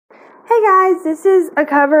Hey guys, this is a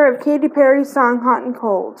cover of Katy Perry's song Hot and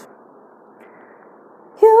Cold.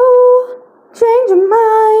 You change your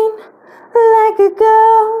mind like a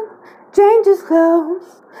girl changes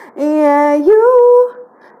clothes. Yeah, you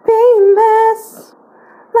be a mess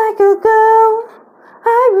like a girl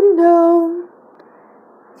I would know.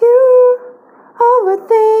 You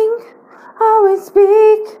overthink, always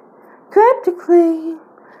speak cryptically.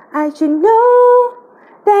 I should know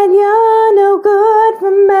that you're no good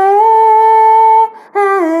for me.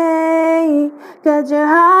 'Cause you're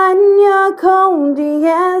hot and you're cold,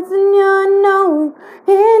 yes, and you're no.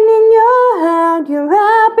 In and you're out, you're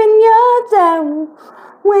up and you're down.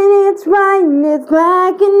 When it's right, it's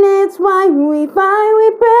black and it's white. We fight, we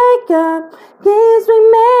break up, kiss, we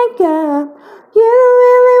make up. You don't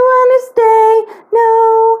really wanna stay, no,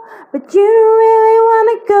 but you don't really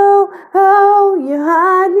wanna go. Oh, you're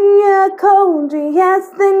hot and you're cold, yes,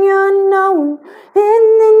 then you're no.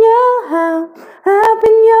 In and you're out, up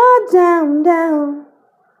and you're down, down.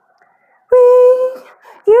 We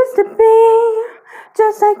used to be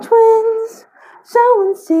just like twins, so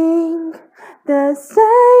in sync, the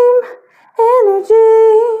same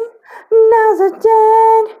energy. Now's a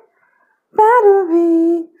dead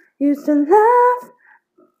battery. Used to laugh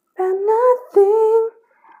about nothing,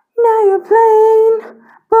 now you're plain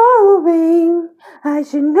boring. I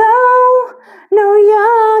should know, no,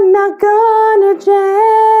 you're not gonna change.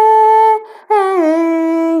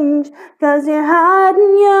 'Cause you're hot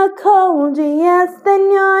and you're cold, yes,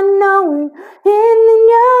 then you're knowing. In and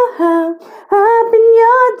you're out, up and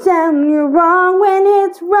you're down. You're wrong when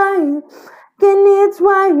it's right, and it's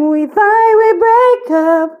why we fight, we break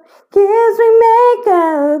up, kiss, we make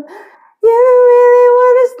up. You don't really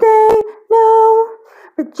wanna stay, no,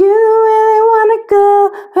 but you don't really wanna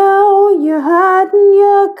go. Oh, you're hot and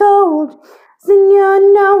you're cold, then you're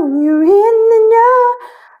no. You're in and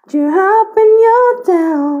you're up and you're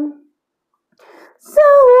down. So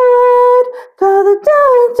what? Call the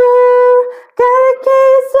doctor. Got a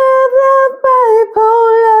case of love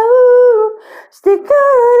bipolar.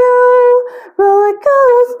 Staccato, roller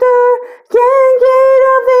coaster. Can't get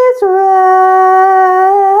off this ride.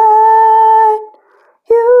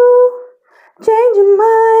 You change your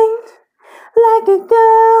mind like a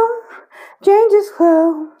girl changes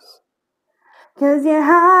clothes. 'Cause you're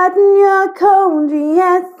hot and you're cold,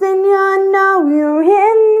 yes, and you're no. You're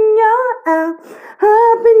in and you're out,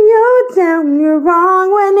 up and you're down. You're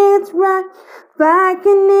wrong when it's right, black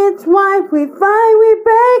and it's white. We fight, we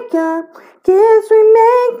break up, kiss, we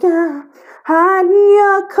make up. Hot and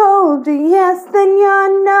you're cold, yes, then you're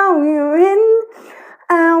no. You're in,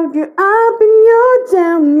 out, you're up and you're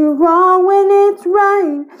down. You're wrong when it's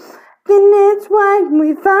right, and it's white.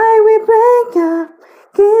 We fight, we break up,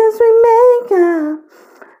 kiss, we make up.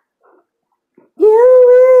 You don't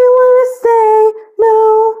really wanna stay, no,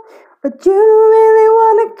 but you don't really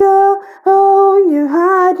wanna go. Oh, you're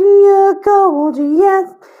hot and you're cold, yes,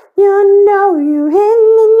 you know. You're in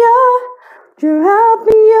and you're up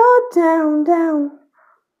and you're down, down.